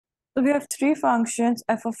So we have three functions,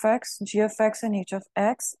 f of x, g of x, and h of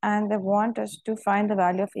x, and they want us to find the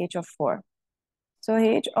value of h of 4. So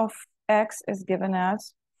h of x is given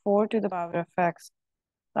as 4 to the power of x.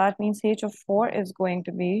 That means h of 4 is going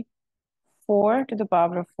to be 4 to the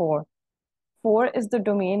power of 4. 4 is the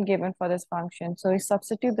domain given for this function. So we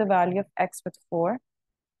substitute the value of x with 4,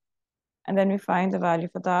 and then we find the value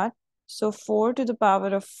for that. So 4 to the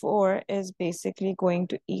power of 4 is basically going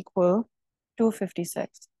to equal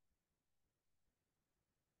 256.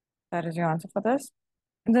 That is your answer for this.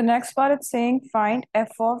 In the next part, it's saying find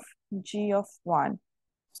f of g of 1.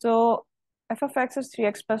 So f of x is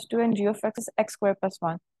 3x plus 2 and g of x is x squared plus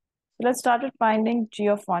 1. So let's start with finding g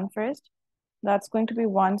of 1 first. That's going to be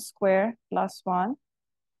 1 square plus 1,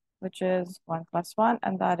 which is 1 plus 1,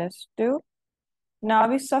 and that is 2. Now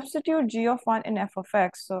we substitute g of 1 in f of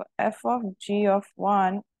x. So f of g of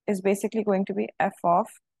 1 is basically going to be f of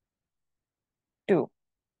 2.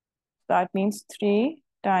 That means 3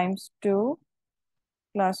 times 2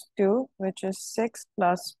 plus 2, which is 6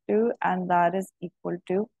 plus 2, and that is equal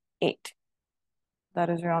to 8. That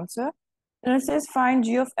is your answer. Then it says find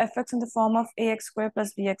g of fx in the form of ax squared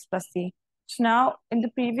plus bx plus c. So now in the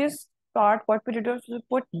previous part, what we did was we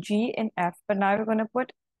put g in f, but now we're going to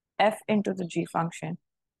put f into the g function.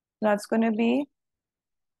 That's going to be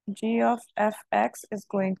g of fx is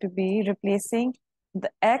going to be replacing the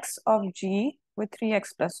x of g with 3x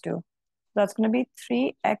plus 2. That's going to be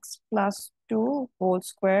 3x plus 2 whole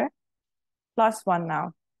square plus 1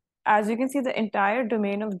 now. As you can see, the entire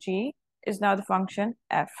domain of g is now the function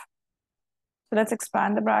f. So let's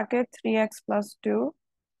expand the bracket. 3x plus 2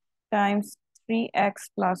 times 3x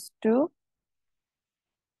plus 2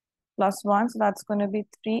 plus 1. So that's going to be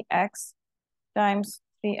 3x times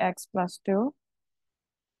 3x plus 2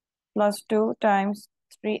 plus 2 times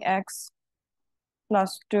 3x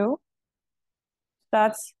plus 2.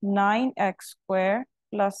 That's 9x squared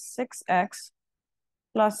plus 6x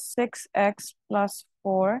plus 6x plus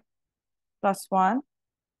 4 plus 1.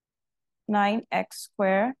 9x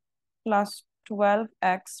squared plus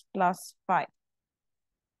 12x plus 5.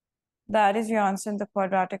 That is your answer in the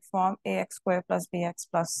quadratic form, ax squared plus bx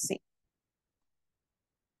plus c.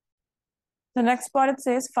 The next part, it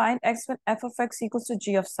says find x when f of x equals to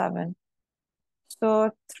g of 7.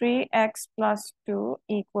 So 3x plus 2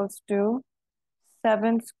 equals to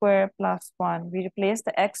 7 squared plus 1. We replace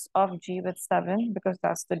the x of g with 7 because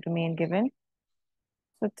that's the domain given.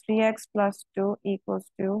 So 3x plus 2 equals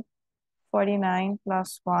to 49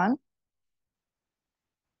 plus 1.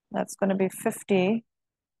 That's going to be 50.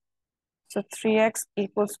 So 3x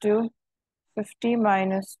equals to 50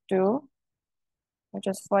 minus 2, which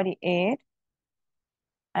is 48.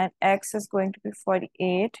 And x is going to be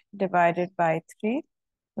 48 divided by 3,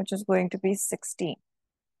 which is going to be 16.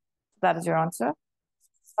 That is your answer.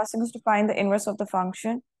 First thing is to find the inverse of the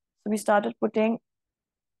function. So we started putting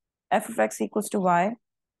f of x equals to y.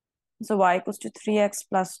 So y equals to 3x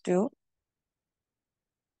plus 2.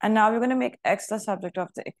 And now we're going to make x the subject of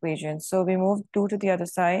the equation. So we move 2 to the other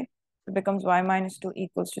side. It becomes y minus 2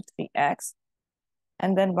 equals to 3x.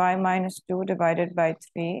 And then y minus 2 divided by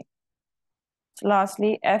 3. So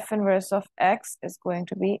lastly, f inverse of x is going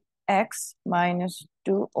to be x minus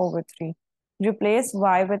 2 over 3. Replace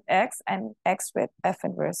y with x and x with f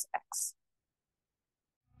inverse x.